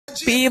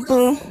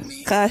People,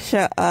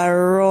 Kasha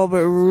rob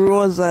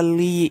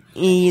Rosalie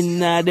in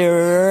the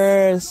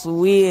worst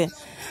way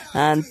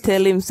and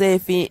tell him say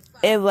if he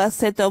ever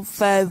set up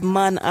 5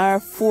 man or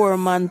 4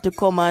 man to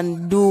come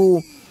and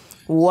do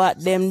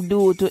what them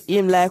do to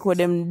him like what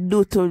them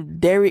do to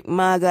Derek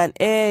Morgan.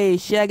 Hey,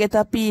 she get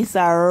a piece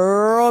of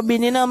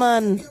rubbing in a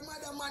man.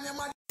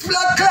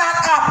 Blood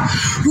clot up.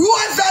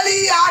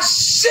 Rosalie are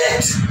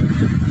shit.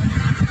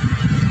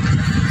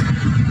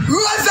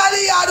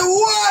 Rosalie are the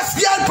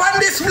worst girl from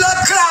this blood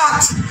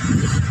clot.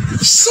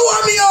 Show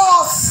me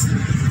us.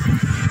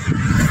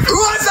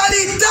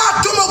 Rosalie talk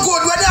to me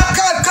good when I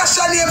call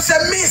Kasha name say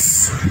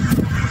Miss.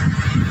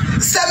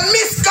 Say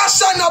Miss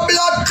Kasha no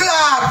blood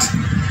clot.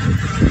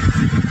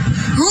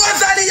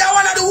 Rosalie are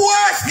one of the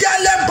worst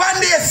girl them from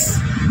this.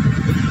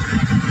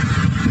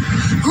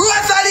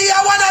 Rosalie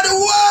are one of the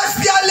worst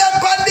girl them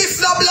from this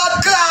no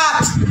blood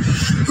clot.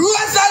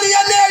 Rosalie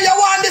and there you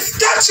want the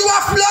statue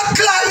of blood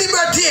clot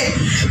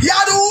liberty.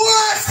 You're the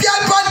worst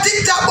girl from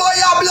TikTok boy,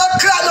 your blood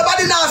clot.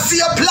 Nobody now see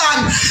your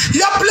plan.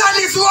 Your plan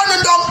is running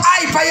down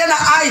hype and you're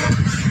not hype.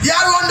 You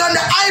run down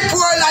the hype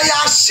world and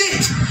you're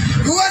shit.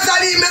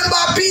 Rosalie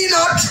remember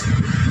Peanut.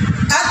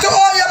 And to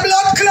all your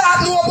blood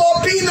clot know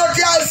about Peanut,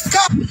 y'all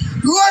scum.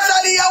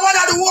 Rosalie are one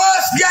of the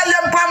worst girl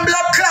them from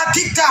blood clot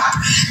TikTok.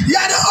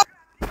 You're the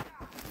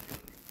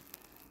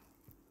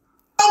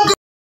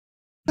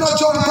no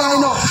jump by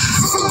now.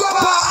 Go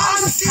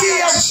on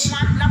stage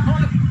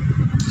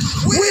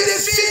with the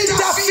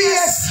filter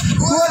face.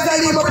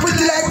 Rosalie, but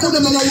pretty like good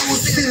man, I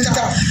use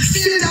filter.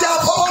 Filter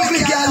of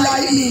ugly girl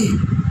like me.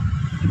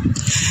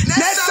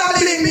 Next time,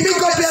 big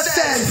up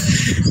yourself.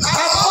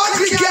 An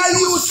ugly girl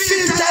use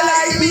filter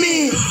like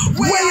me.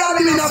 Where you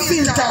have in a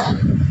filter?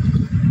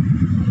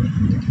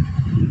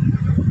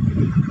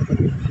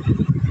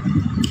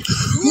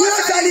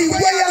 Rosalie,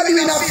 where you have in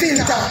a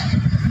filter?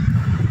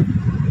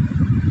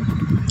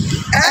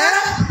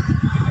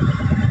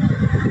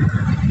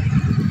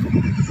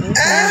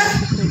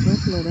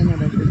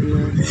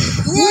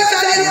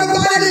 Rosalie, your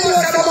body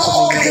was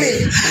ugly.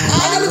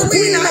 I'm the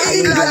queen of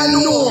England,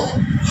 no.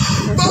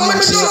 But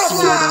I just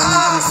want to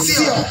ask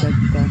you,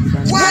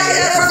 why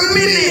every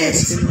minute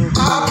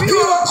a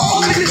pure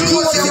ugly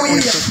clothes you wear?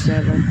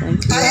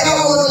 I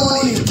have all the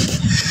money.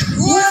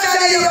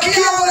 Rosalie, you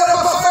can't hold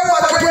up a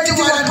forever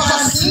 21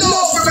 pants, no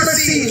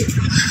privacy.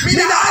 Me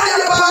not have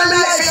your body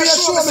life, you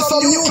show me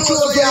some new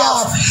clothes you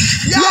have.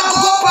 You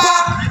go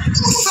back,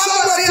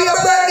 someone for your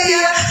birthday,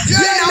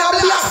 you're not a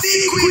black sea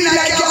queen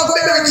like you have a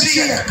berry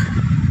chair.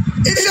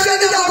 If you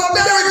don't have a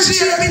berry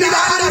chair, me not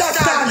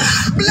understand.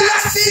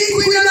 Black sea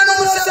queen and no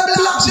one say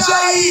black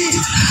giant.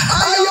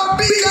 And you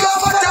big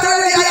up for the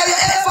birthday and you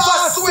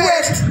ever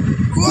sweat.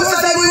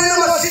 Rosalie, we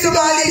never see the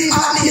man in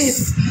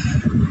hotness.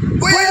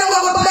 We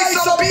never buy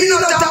some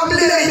peanut and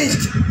blame it.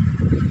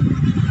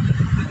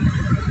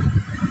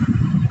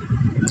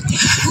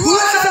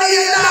 Rosalie,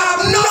 you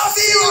have no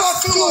serious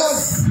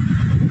clothes.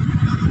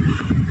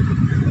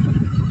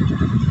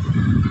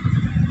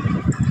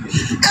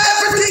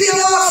 Everything you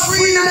want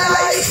free in your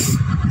life.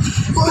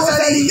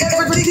 Rosalie,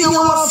 everything you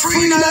want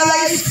free in your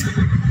life.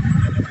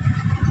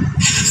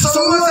 So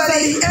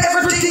Rosalie,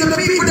 everything the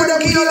people that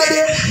give you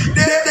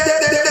the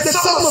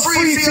something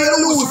free for you to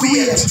lose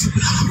weight.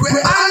 We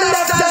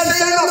understand that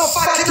you're not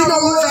fat in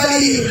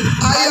Rosalie.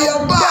 Are you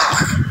back?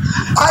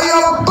 Are you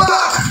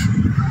back?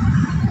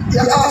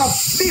 You are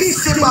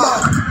 50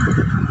 back.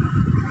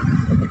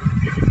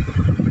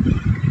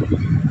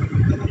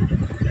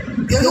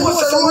 You know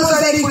so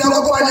Rosalie could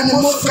have gone in the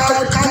muscle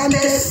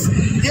contest.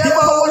 You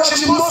ever watch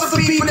the muscle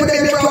people that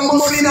they from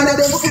muscle in their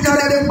foot in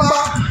their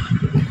back?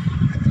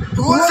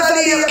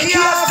 Rosalie, you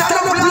can't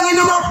stand up long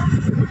enough.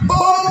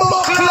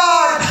 Bumbo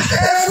clad.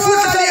 If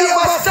Rosalie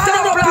ever stand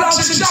up long,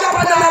 she jump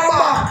on her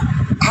back.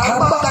 Her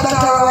back and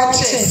her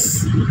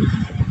chest.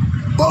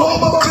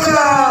 Bumbo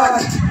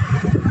clad.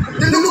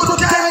 The little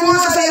time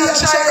Rosalie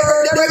try to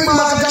hurt them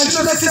man, and she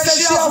knows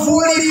she have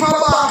whole heap of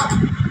back.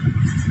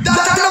 That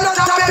I'm not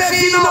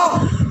happy, you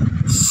know.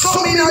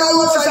 Some in our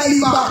Rosalie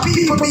back,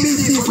 people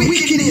business,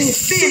 wickedness,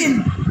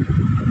 sin.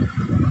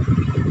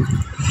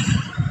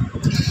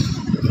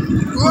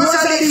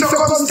 Rosalie, if you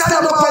come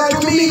stand up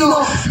to me, you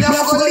know, you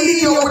have to lean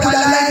you with a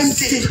lime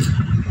stick.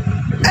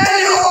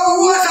 Anyhow,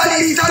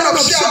 Rosalie stand up,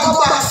 she have a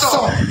back, so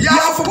you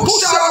have to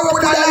push her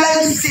with a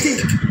lime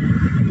stick.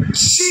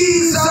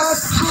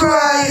 Jesus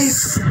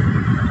Christ.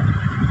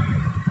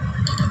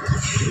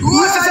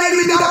 Rosalie,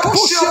 we need to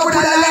push you up with a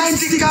lime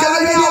stick, because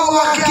when you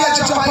walk, you can't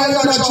jump and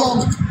you're not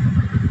drunk.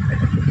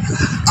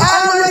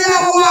 And when you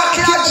walk,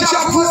 you can't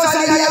jump,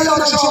 Rosalie, you're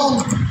not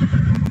drunk.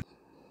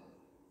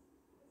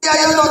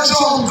 You're not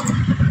drunk.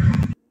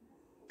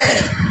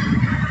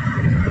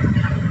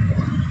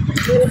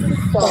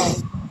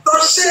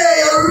 Don't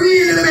say you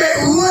really make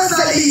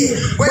Rosalie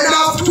when I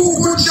have 2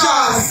 good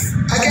jars.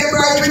 I get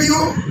right with you.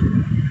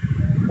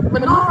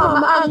 But no,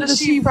 I'm the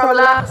sheep from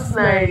last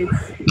night.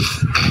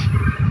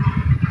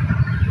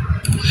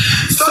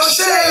 So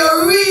say you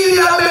really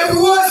make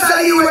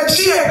Rosalie with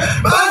chair.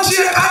 But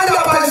chair end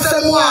up and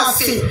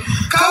say,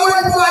 "Because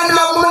when boy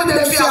now money,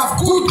 they have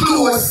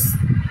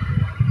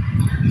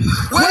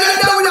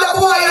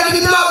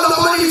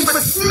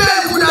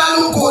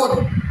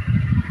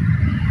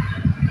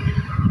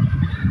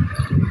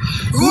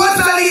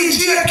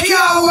cked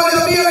when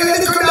you hear your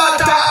little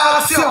daughter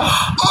ask you,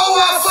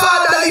 our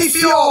Father lift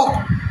you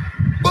up.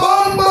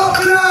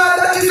 Bumbleclad,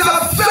 that is a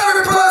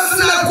very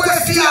personal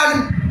question.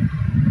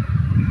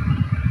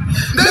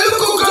 The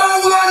little girl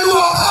want to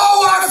know how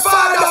our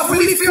Father will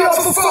lift you up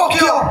to fuck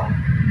you.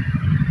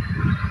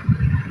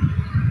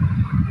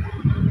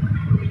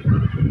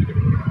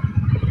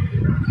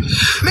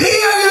 Me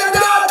hear your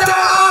daughter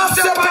ask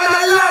you upon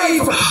a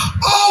life,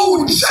 how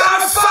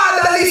our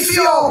Father lift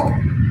you up.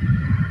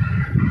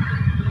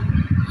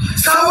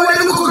 So when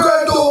the little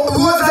girl do,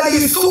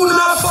 Rosalie soon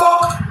enough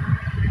fuck,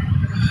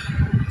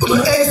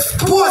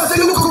 expose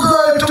the little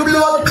girl to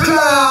blood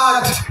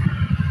clot.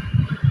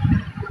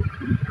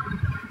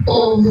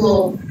 Oh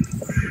no.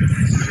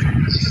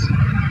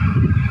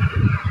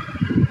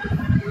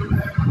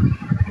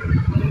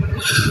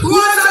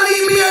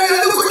 Rosalie, me and your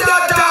little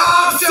daughter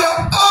ask you,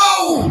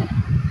 oh,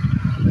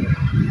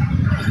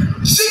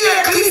 she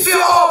ain't lift you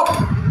up.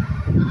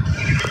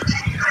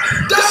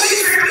 That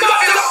is not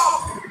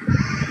enough.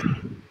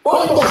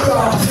 One more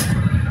clot.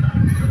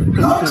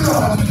 Blood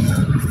clot.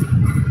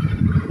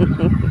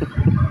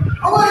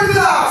 How about the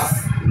glass?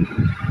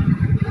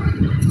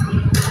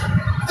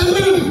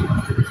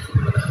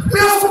 Me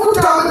have to put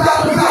on the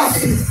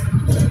glasses.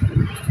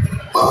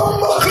 Oh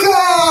my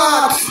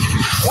God!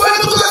 When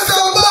you go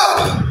come back,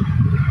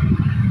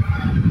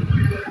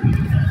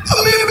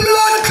 I'm in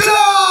blood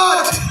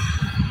clot.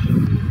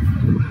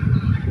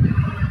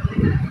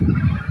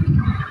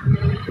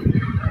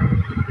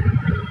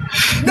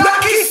 That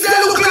kiss they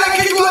look like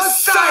it was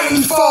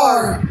signed for.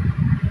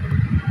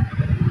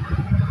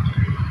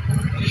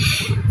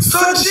 So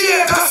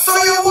Jake, I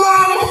saw you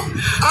warm,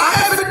 and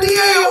every day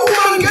you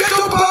want to get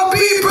up on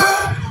people,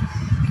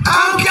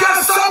 and can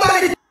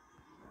somebody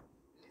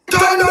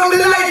turn down the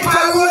light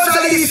by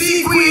Rosalie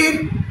see queen.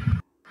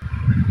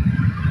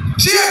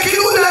 Jake, you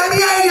know that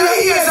behind your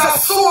ears are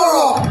sore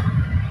up.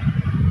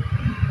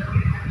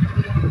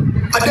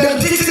 And them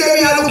titties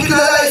them are looking at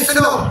life,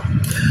 you know.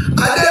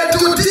 And them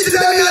two titties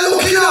them are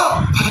looking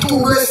up. And two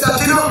breasts that,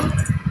 you know.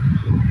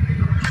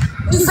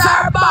 It's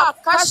our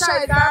back. Kasha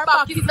is our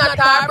back. It's not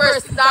our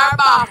breast. It's our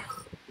back.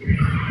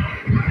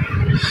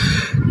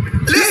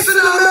 Listen,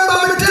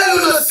 remember me tell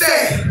you to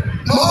say,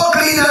 I'm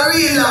ugly in a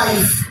real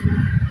life.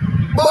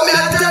 But me I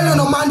tell you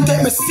no man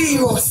take me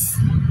serious.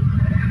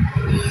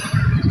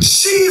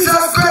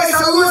 Jesus Christ,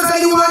 I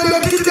Rosalie want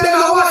them to tell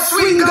them what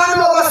swing gone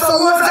over so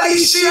Rosalie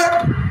shape.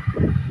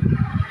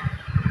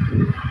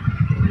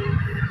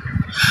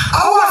 I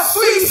was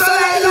swing so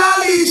like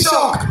lolly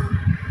chuck.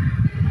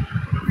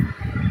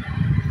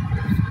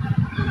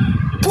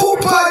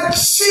 Poopa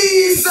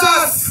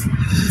Jesus!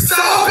 So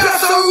up here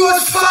so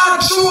Rose far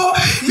through,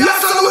 you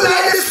have to look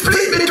like the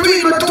split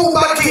between the two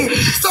body.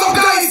 So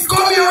guys,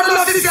 come here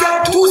and see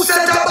your two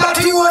set of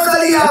body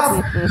Rosalie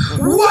have.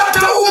 What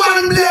a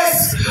woman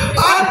bless!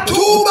 And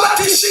two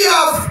body she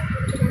have.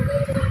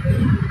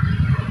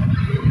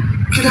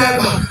 Can I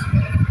back?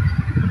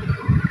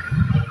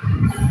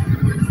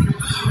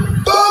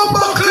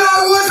 Bumbleclad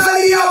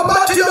Rosalie have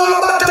body down the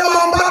bottom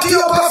and body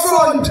up the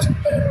front.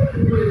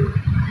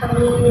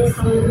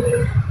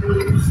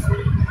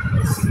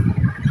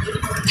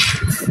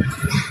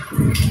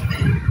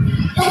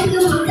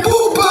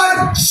 Poopa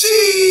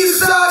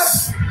Jesus!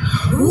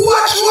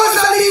 Watch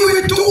Rosalie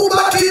with two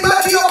body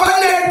up and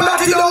neck,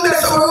 body down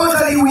there, so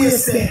Rosalie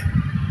waist there.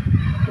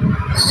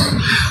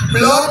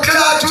 Blood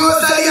clot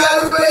Rosalie,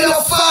 I'll be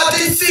your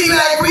farting sing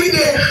like we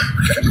did.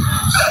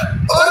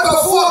 On the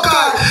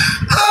vocal.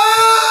 Ah!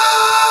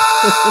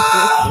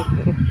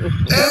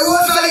 And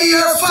Rosalie,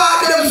 your fart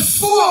them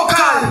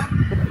vocal.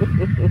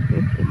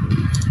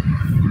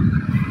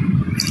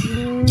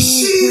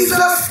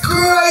 Jesus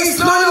Christ,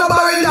 man, no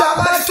barrel that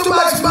much too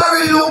much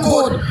barrel no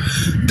good.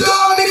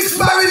 Don't mix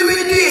barrel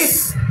with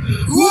this.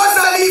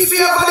 Rosalie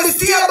favor the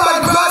stay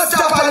bad grass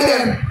top of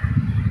them.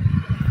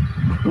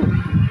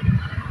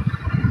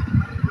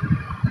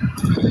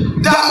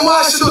 That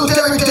march to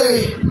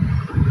territory.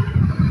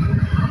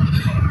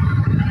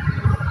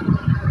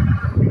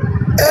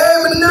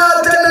 I'm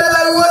not telling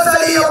like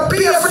Rosalie, you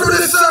pay for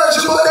the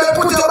surgery, but they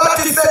put your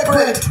body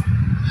separate.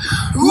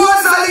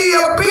 Rosalie,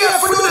 you pay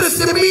for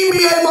the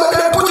BBL, but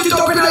they put it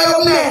up in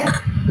your neck.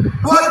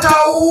 What a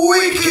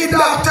wicked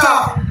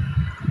doctor.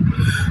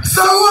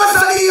 So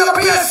Rosalie, you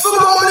pay so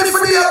much money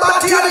for your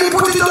body and they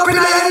put it up in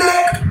your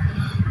neck.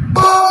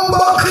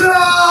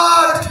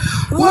 Bumbleclad.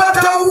 What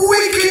a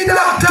wicked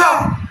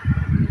doctor.